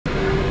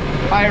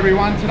Hey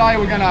everyone, today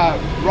we're going to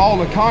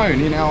roll a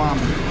cone in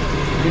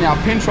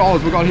our pinch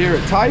rollers we've got here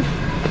at TAFE.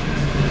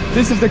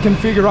 This is the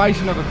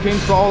configuration of a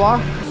pinch roller.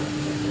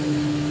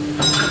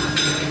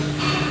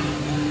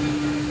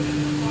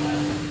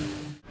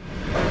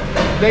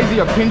 These are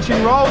your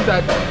pinching rolls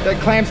that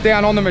clamps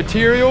down on the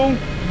material,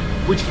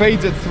 which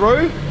feeds it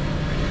through.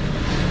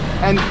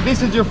 And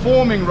this is your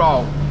forming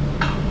roll.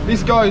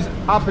 This goes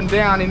up and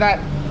down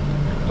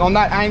on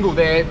that angle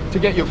there to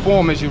get your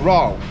form as you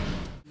roll.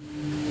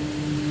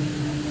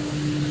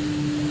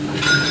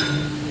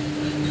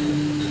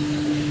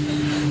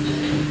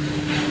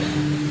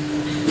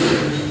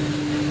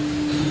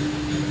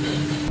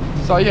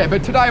 So yeah,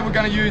 but today we're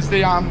going to use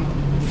the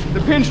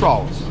pinch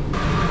rolls.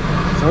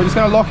 So we're just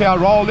going to lock our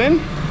roll in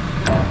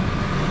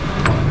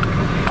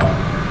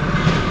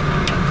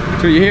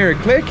till you hear it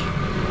click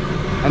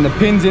and the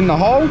pin's in the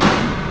hole.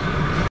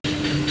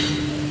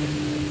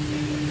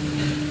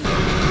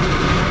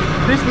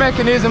 This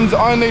mechanism's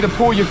only to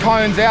pull your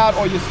cones out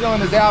or your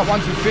cylinders out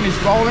once you've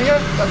finished rolling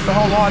it. That's the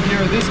whole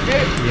idea of this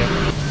bit. Yep.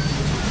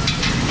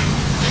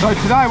 So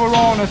today we're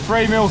rolling a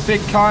 3mm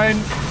thick cone.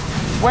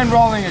 When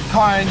rolling a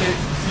cone,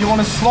 you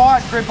want a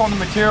slight grip on the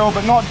material,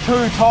 but not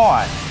too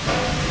tight.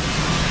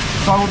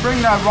 So we'll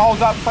bring the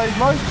rolls up, please,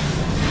 Luke.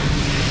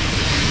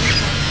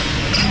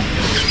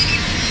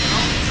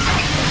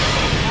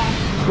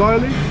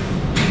 Slowly.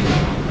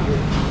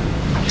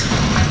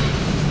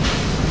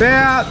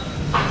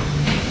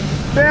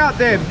 About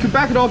there. Could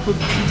back it off a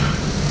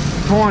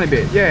tiny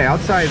bit. Yeah,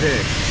 I'd say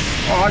there.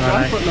 Oh,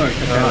 okay. Put Luke.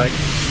 Okay.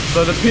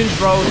 So the pinch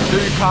rolls do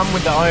come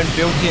with their own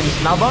built-in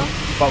snubber.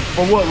 But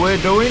for what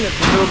we're doing, it's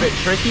a little bit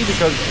tricky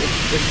because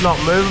it's not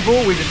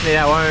movable. We just need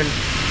our own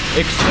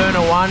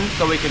external one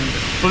so we can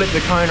flip the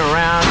cone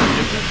around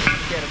and just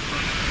get it.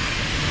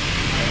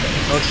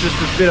 So it's just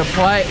this bit of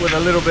plate with a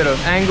little bit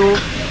of angle,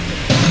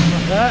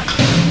 like that.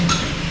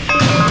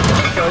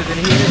 It goes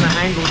in here and the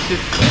angle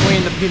sits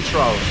between the pinch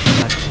rolls.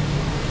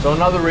 So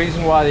another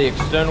reason why the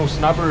external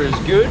snubber is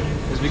good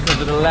is because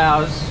it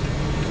allows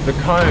the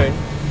cone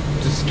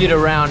to skid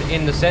around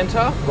in the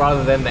center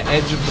rather than the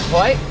edge of the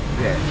plate.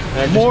 Yeah,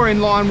 and more in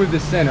line with the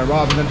center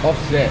rather than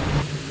offset.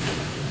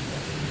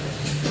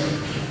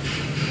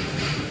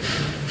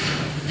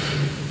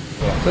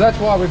 So that's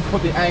why we've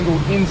put the angle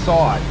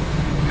inside.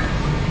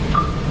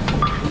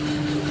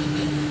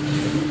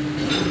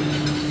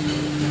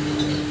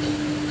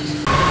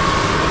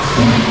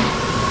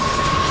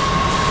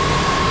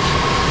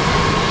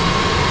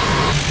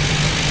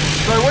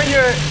 So when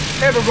you're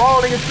ever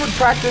rolling, it's good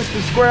practice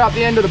to square up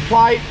the end of the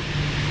plate,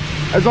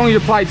 as long as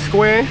your plate's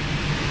square.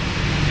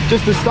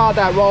 Just to start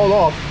that roll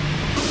off.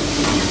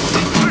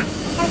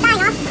 So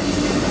starting off,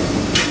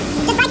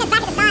 just break it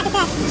back at the start just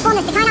to form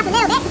the cone up a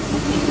little bit.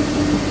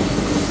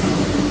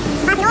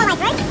 Pass it all the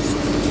way through.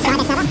 Slide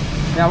that snubber.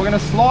 Now we're going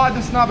to slide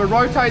the snubber,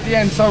 rotate the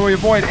end so we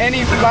avoid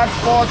any flat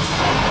spots.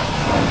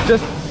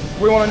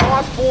 We want a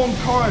nice formed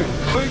cone.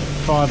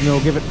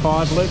 5mm, give it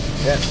 5, Luke.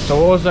 Yeah. So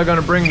we're also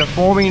going to bring the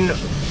forming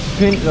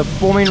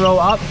roll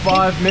up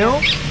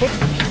 5mm.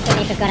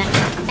 Just got to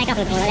back up a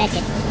little, that's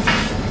it.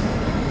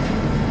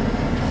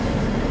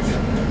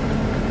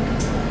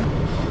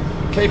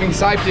 Keeping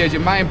safety as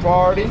your main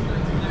priority.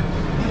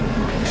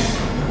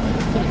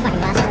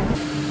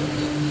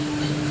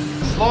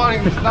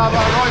 Sliding the snubber,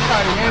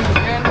 rotating ends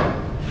again.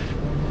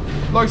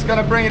 Luke's going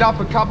to bring it up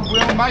a couple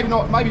of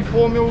mil, maybe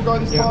 4mm will go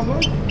this time,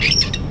 Luke.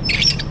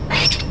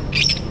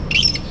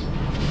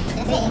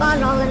 That's it.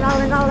 Rolling.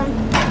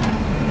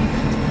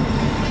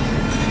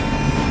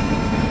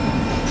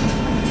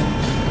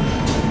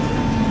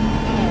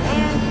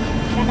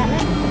 Grab that,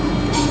 Luke.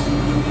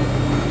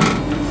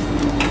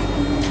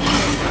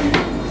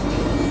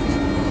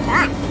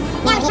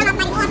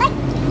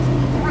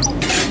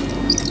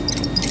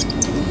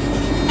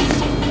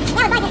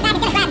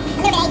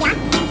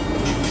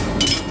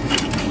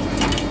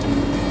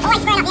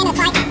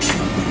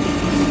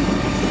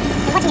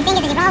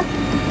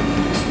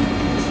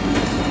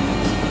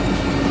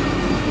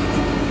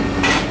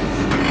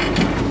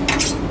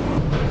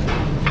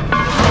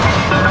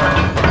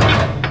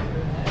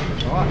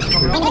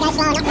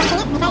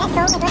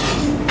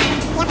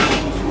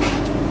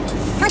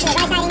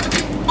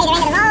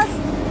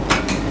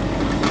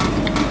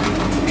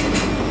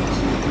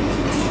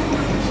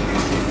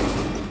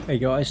 Hey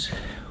guys,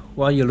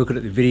 while you're looking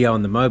at the video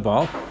on the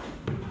mobile,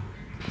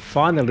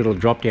 find the little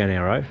drop down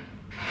arrow,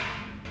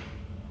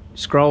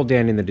 scroll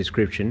down in the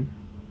description,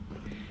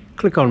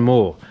 click on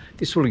more.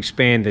 This will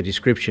expand the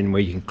description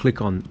where you can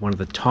click on one of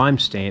the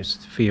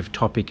timestamps for your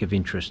topic of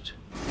interest.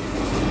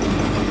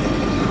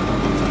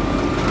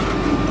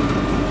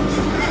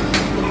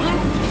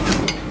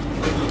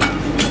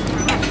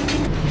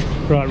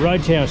 Right,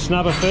 road tower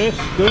snubber first,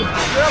 good.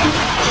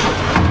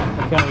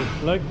 Okay,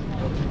 Luke,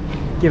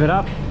 give it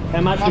up. How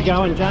much we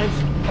going, James?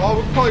 Oh,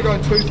 we'll probably go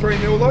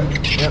 2-3mm, Luke.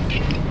 Yep.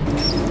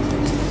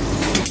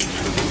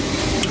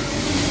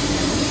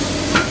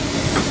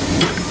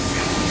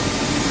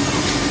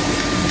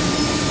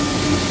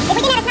 If we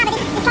didn't have a snubber,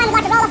 this cone would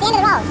like to roll off the end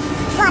of the roll.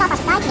 Slide off, I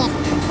should say. Yes.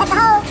 That's the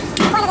whole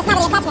point of the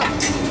snubber, the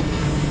attachment.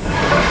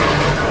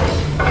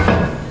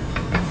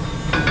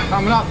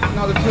 Coming up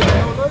another 2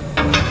 mil loop.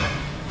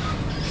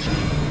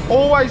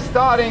 Always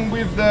starting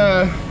with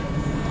the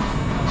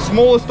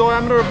smallest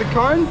diameter of the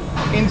cone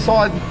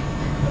inside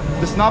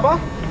the snubber.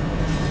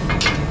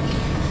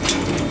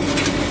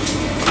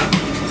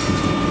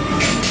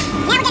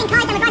 Now we're getting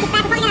close and we're going to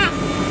start. We're probably going to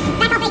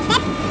back off each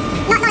step.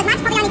 Not as much,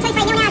 probably only 2-3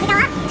 mil now as we go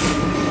up.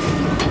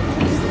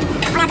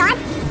 On our guide.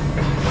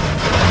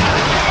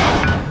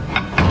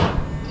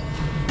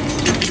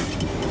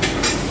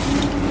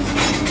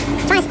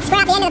 Trying to square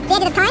out the edge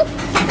of the cone.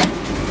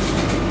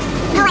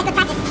 It's always good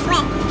practice,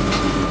 square.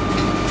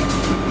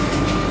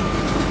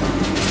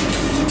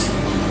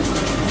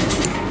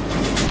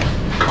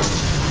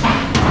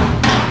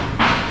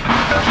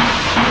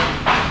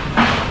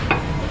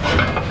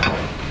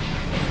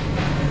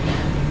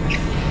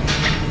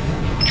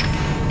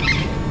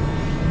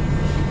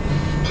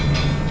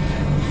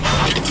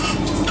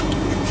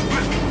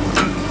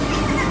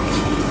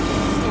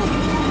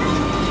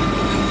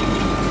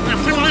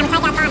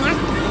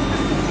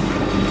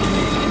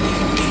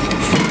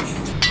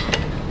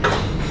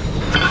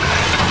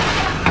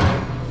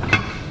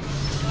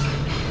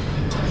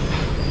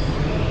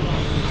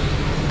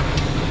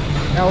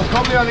 Now we'll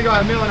probably only go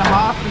 1.5 mil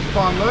this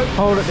time, Luke.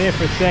 Hold it there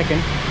for a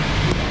second.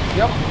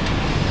 Yep.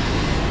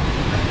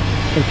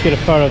 Let's get a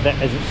photo of that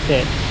as it's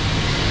set.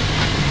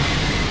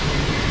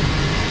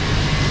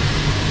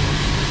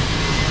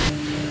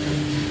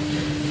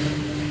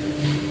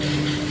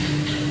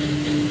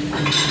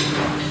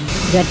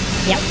 Good.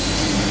 Yep.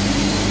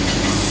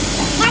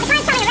 Now the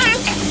cone's coming around.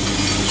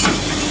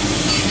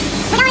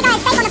 We don't want to go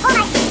steep on the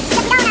foremost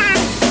because we don't want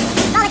to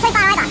roll it too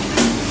far over.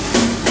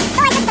 It's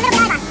always just a little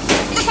bit over,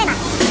 not too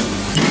much.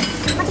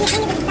 Watching your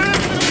fingers at the start.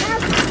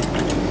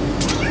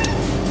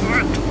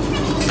 Alright.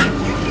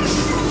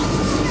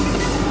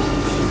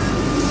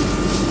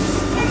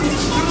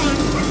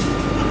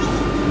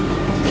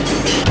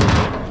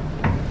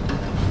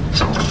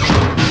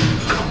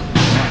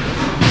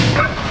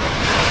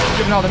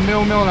 Give another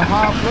 1.5 mil, Luke.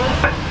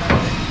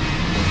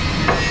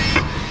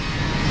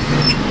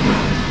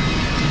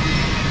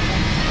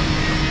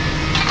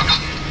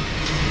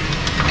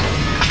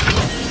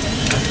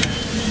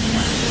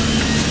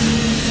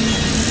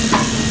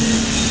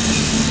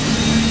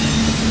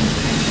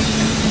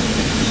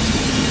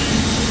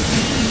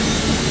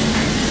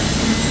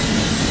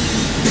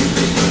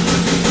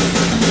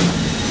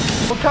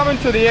 We're coming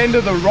to the end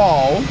of the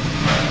roll.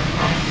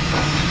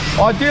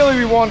 Ideally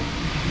we want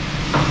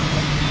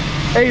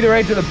either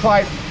edge of the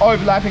plate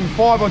overlapping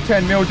 5 or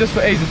 10 mil just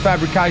for ease of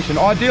fabrication,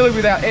 ideally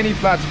without any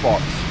flat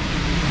spots.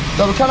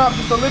 So we'll come up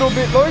just a little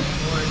bit, Luke.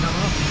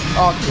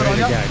 Oh, good on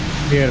Ready to you. go.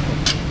 Beautiful.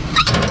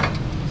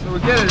 So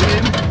we'll get it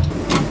in.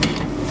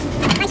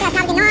 Make sure it's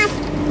covered in nice.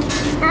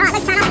 Alright,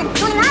 let's turn up the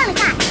corner roll and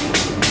start.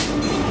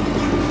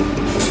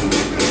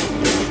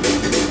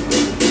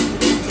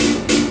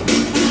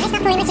 Let's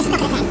not pull it, let's just stop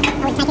it at that. I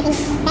would take it in.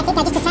 That's it,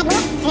 go just a tad more.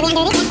 And then we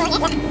undo it,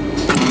 excellent, yep.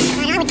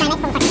 I would say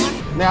let's pull it back now.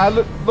 Now it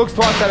looks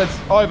to us that it's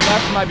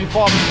overlapped maybe 5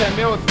 or 10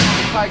 mil. It's going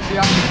to take the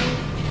other.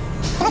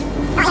 Good.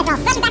 Right, let's go.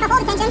 First we back off all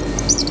the tension.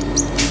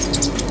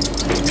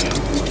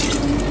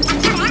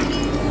 Cover it out.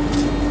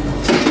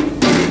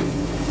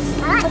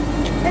 Alright.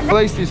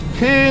 Release this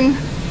pin.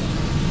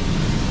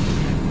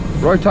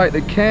 Rotate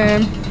the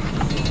cam.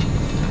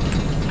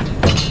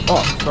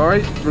 Oh,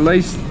 sorry.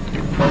 Release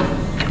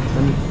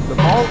the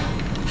bolt.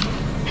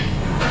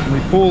 And we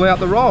pull out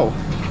the roll.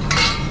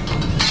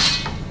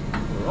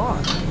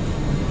 Alright.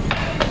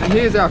 And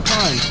here's our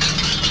cone.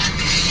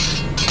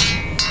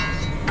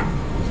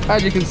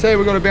 As you can see,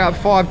 we've got about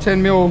 5-10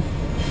 mil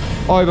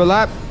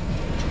overlap,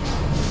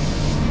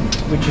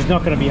 Which is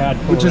not going to be hard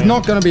to pull which is around.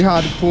 not going to be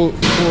hard to pull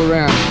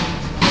around.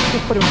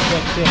 Just put it on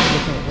that set.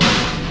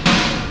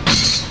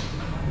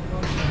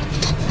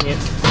 Yep.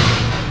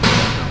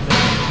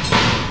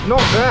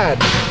 Not bad.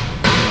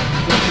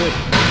 Good.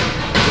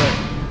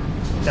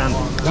 Done.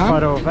 Done?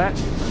 Photo of that.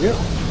 Yep.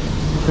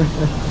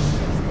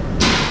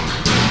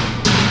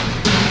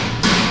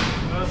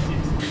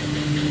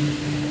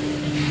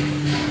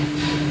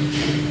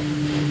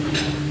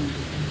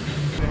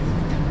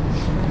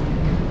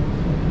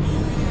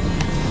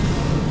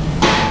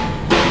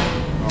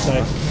 So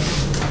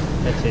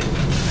that's it.